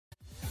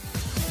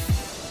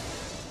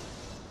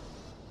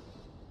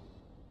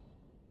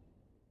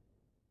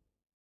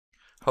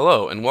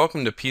Hello and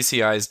welcome to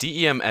PCI's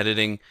DEM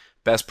Editing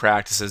Best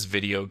Practices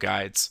video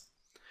guides.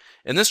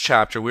 In this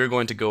chapter we are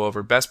going to go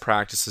over best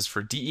practices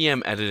for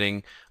DEM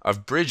editing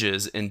of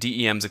bridges in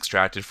DEMs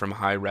extracted from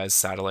high-res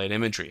satellite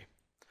imagery.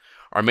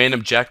 Our main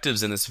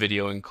objectives in this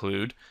video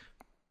include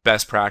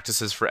best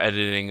practices for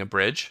editing a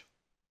bridge,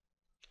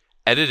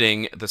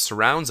 editing the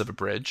surrounds of a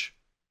bridge,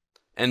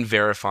 and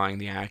verifying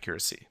the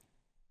accuracy.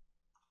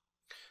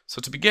 So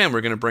to begin,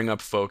 we're going to bring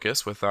up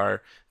focus with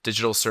our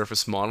digital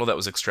surface model that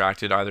was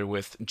extracted either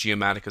with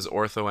Geomatica's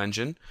ortho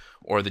engine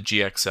or the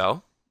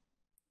GXL.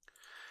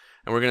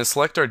 And we're going to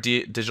select our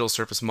digital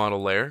surface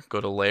model layer,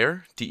 go to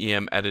Layer,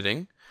 DEM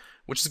Editing,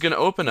 which is going to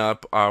open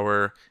up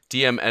our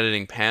DEM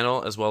editing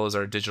panel as well as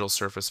our digital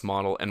surface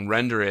model and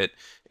render it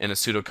in a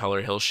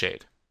pseudo-color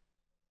hillshade.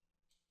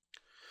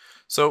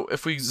 So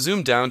if we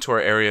zoom down to our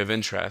area of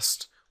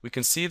interest, we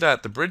can see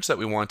that the bridge that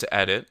we want to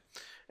edit,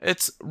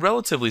 it's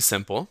relatively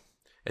simple.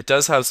 It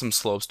does have some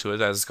slopes to it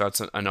as it's got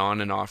an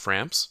on and off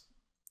ramps,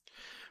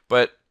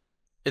 but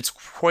it's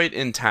quite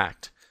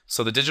intact.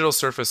 So the digital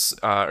surface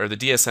or the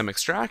DSM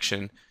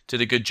extraction did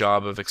a good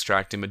job of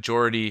extracting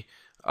majority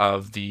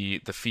of the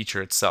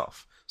feature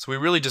itself. So we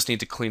really just need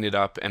to clean it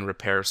up and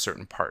repair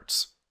certain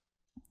parts.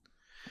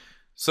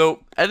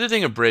 So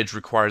editing a bridge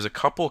requires a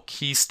couple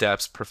key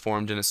steps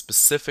performed in a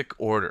specific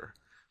order.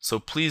 So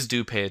please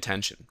do pay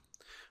attention.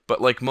 But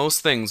like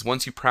most things,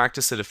 once you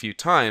practice it a few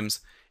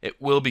times, it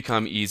will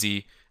become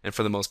easy and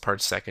for the most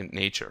part second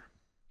nature.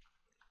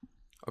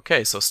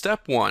 Okay, so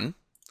step one,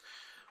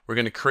 we're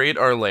going to create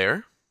our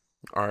layer,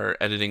 our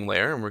editing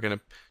layer, and we're going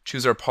to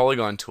choose our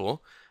polygon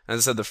tool. As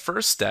I said, the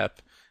first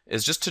step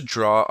is just to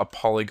draw a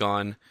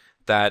polygon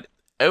that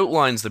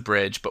outlines the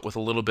bridge but with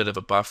a little bit of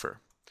a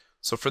buffer.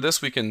 So for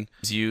this we can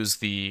use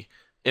the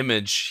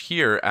image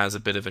here as a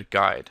bit of a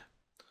guide.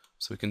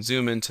 So we can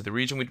zoom into the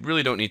region. We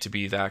really don't need to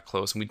be that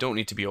close and we don't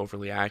need to be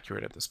overly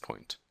accurate at this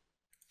point.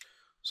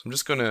 So I'm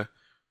just going to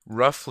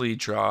roughly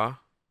draw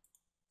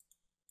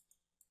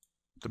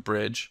the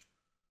bridge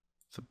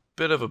with a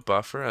bit of a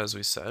buffer, as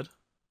we said.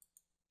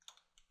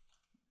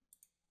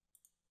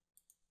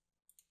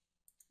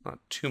 Not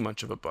too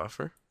much of a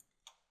buffer.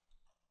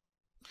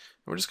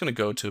 We're just going to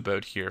go to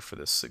about here for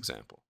this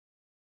example.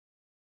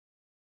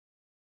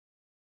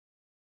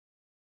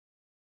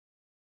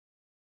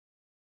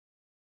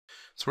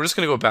 So we're just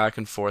going to go back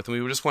and forth,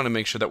 and we just want to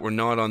make sure that we're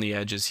not on the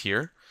edges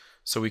here.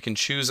 So we can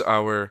choose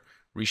our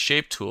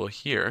reshape tool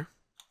here,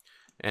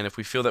 and if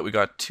we feel that we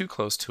got too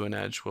close to an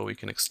edge, well, we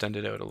can extend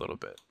it out a little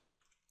bit.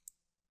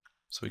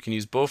 So we can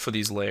use both of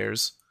these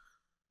layers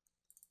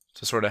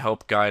to sort of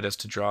help guide us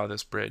to draw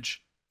this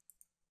bridge.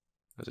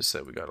 As I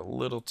said, we got a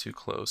little too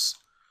close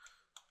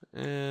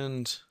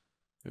and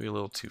maybe a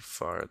little too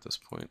far at this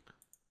point.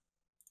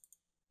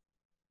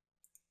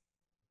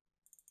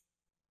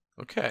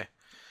 Okay,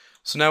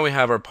 so now we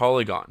have our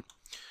polygon.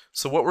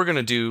 So what we're going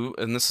to do,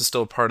 and this is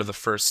still part of the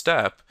first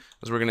step,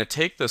 is we're going to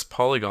take this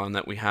polygon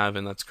that we have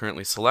and that's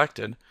currently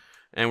selected,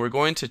 and we're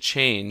going to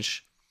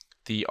change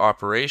the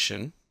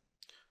operation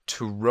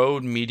to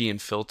road median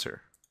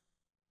filter.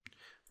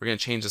 We're going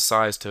to change the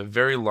size to a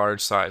very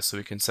large size, so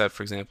we can set,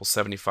 for example,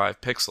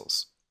 75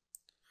 pixels.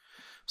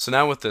 So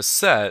now with this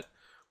set,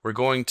 we're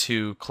going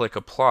to click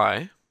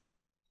Apply.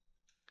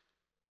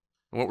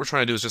 And what we're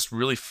trying to do is just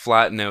really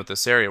flatten out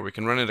this area. We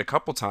can run it a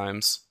couple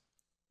times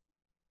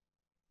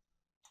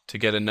to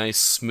get a nice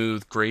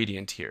smooth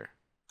gradient here.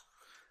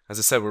 As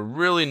I said, we're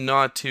really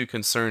not too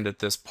concerned at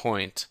this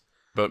point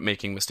about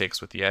making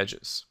mistakes with the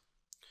edges.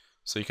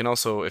 So you can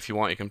also, if you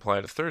want, you can apply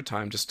it a third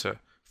time just to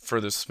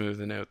further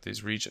smoothen out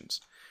these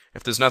regions.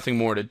 If there's nothing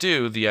more to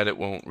do, the edit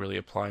won't really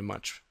apply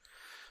much.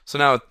 So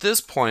now at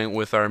this point,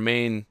 with our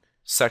main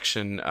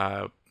section,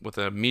 with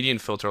a median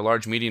filter, a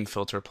large median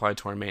filter applied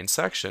to our main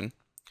section,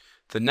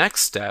 the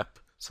next step,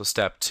 so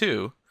step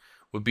 2,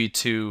 would be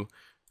to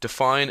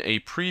define a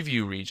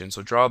preview region,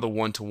 so draw the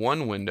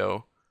one-to-one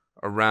window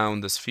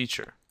around this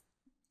feature.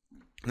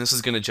 And this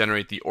is going to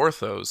generate the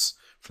orthos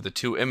for the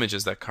two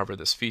images that cover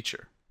this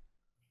feature.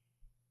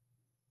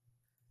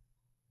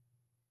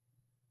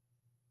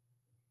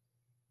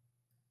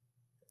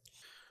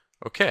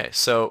 Okay,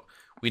 so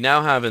we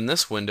now have in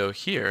this window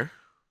here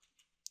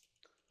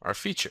our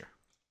feature.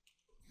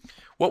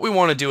 What we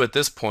want to do at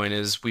this point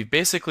is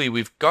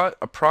we've got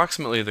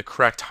approximately the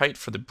correct height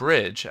for the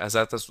bridge, as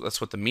that's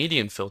what the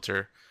median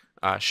filter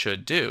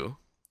should do,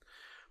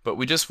 but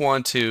we just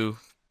want to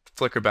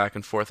flicker back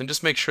and forth and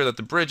just make sure that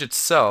the bridge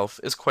itself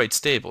is quite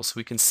stable. So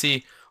we can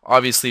see,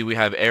 obviously we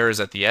have errors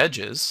at the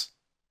edges.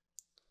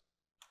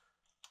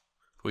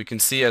 We can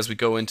see as we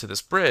go into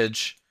this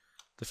bridge,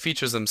 the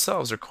features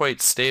themselves are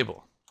quite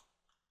stable.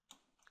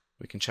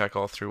 We can check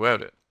all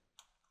throughout it.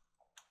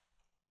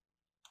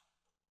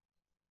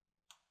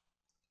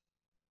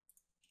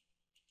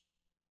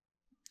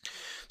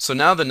 So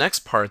now the next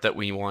part that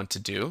we want to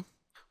do,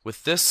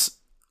 with this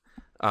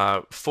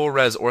full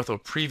res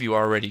ortho preview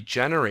already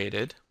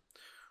generated,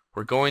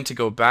 we're going to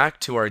go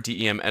back to our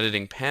DEM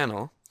editing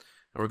panel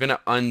and we're going to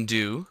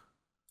undo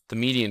the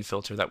median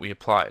filter that we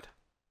applied.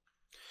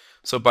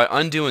 So by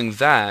undoing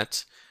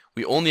that,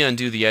 We only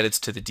undo the edits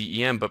to the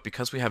DEM, but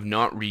because we have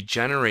not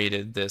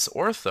regenerated this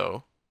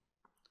ortho,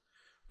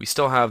 we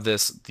still have the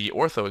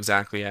ortho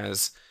exactly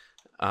as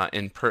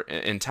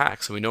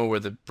intact, so we know where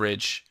the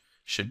bridge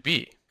should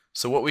be.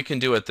 So what we can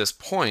do at this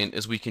point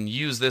is we can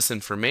use this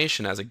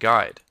information as a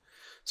guide.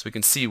 So we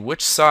can see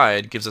which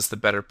side gives us the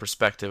better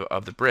perspective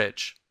of the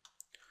bridge.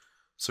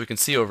 So we can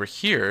see over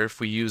here, if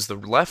we use the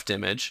left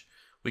image,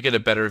 we get a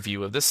better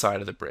view of this side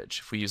of the bridge.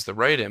 If we use the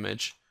right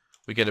image,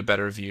 we get a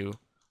better view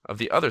of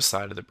the other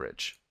side of the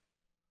bridge,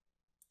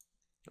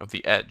 of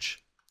the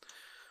edge.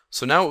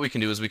 So now what we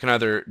can do is we can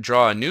either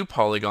draw a new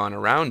polygon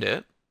around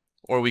it,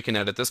 or we can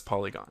edit this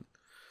polygon.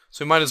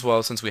 So we might as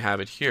well, since we have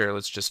it here,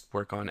 let's just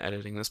work on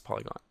editing this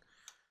polygon.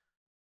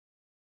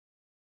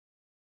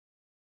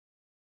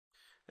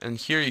 And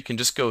here you can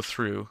just go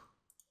through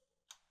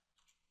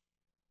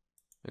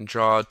and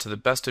draw to the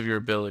best of your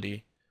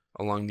ability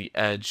along the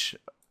edge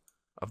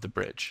of the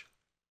bridge.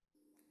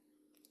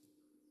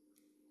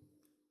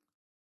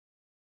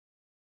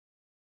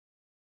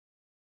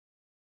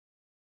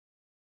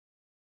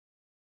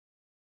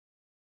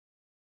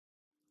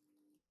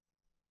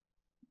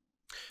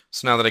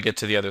 So now that I get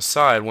to the other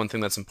side, one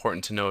thing that's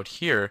important to note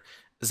here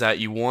is that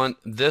you want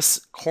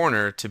this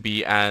corner to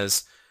be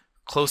as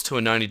close to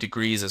a 90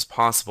 degrees as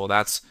possible.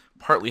 That's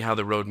partly how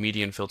the road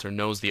median filter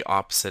knows the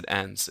opposite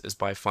ends, is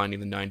by finding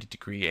the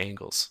 90-degree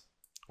angles,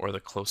 or the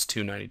close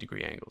to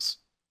 90-degree angles.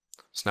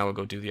 So now we'll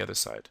go do the other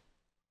side.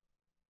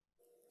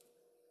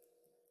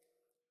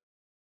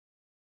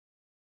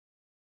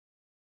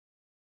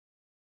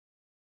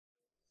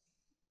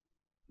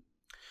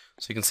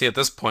 So you can see at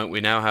this point we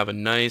now have a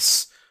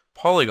nice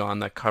polygon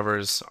that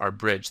covers our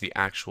bridge, the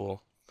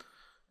actual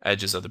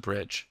edges of the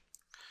bridge.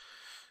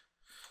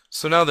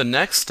 So now the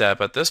next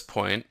step at this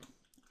point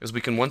is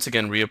we can once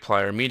again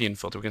reapply our median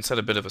filter. We can set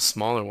a bit of a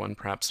smaller one,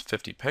 perhaps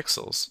 50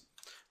 pixels.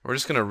 We're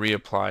just going to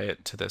reapply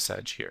it to this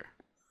edge here.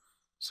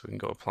 So we can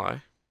go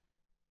apply.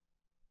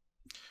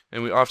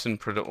 And we often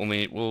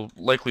will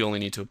likely only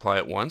need to apply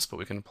it once, but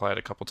we can apply it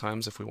a couple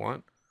times if we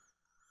want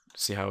to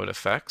see how it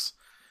affects.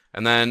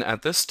 And then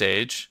at this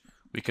stage,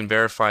 we can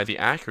verify the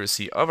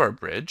accuracy of our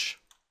bridge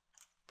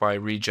by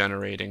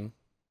regenerating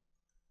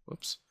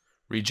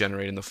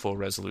the full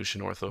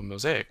resolution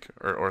ortho-mosaic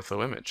or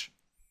ortho image.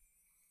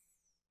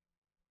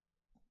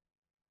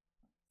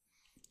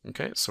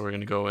 Okay, so we're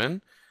going to go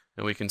in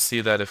and we can see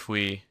that if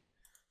we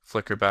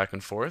flicker back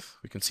and forth,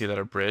 we can see that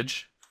our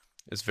bridge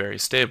is very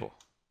stable.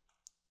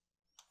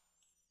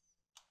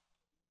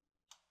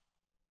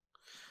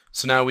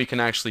 So now we can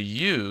actually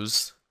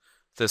use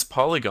this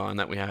polygon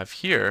that we have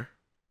here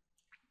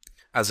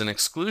as an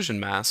exclusion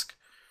mask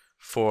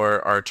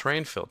for our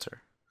terrain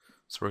filter.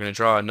 So we're going to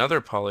draw another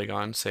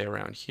polygon, say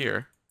around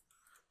here,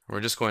 and we're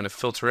just going to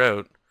filter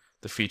out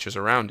the features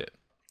around it.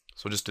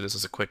 So we'll just do this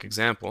as a quick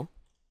example.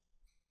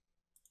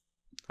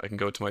 I can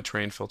go to my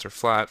terrain filter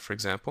flat, for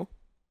example,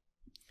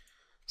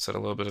 set a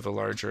little bit of a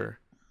larger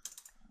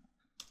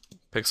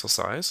pixel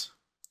size,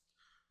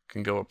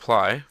 can go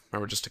apply.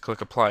 Remember just to click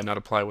apply, not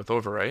apply with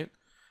overwrite.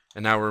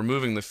 And now we're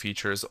removing the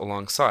features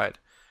alongside.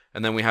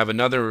 And then we have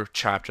another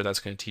chapter that's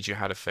going to teach you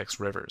how to fix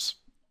rivers.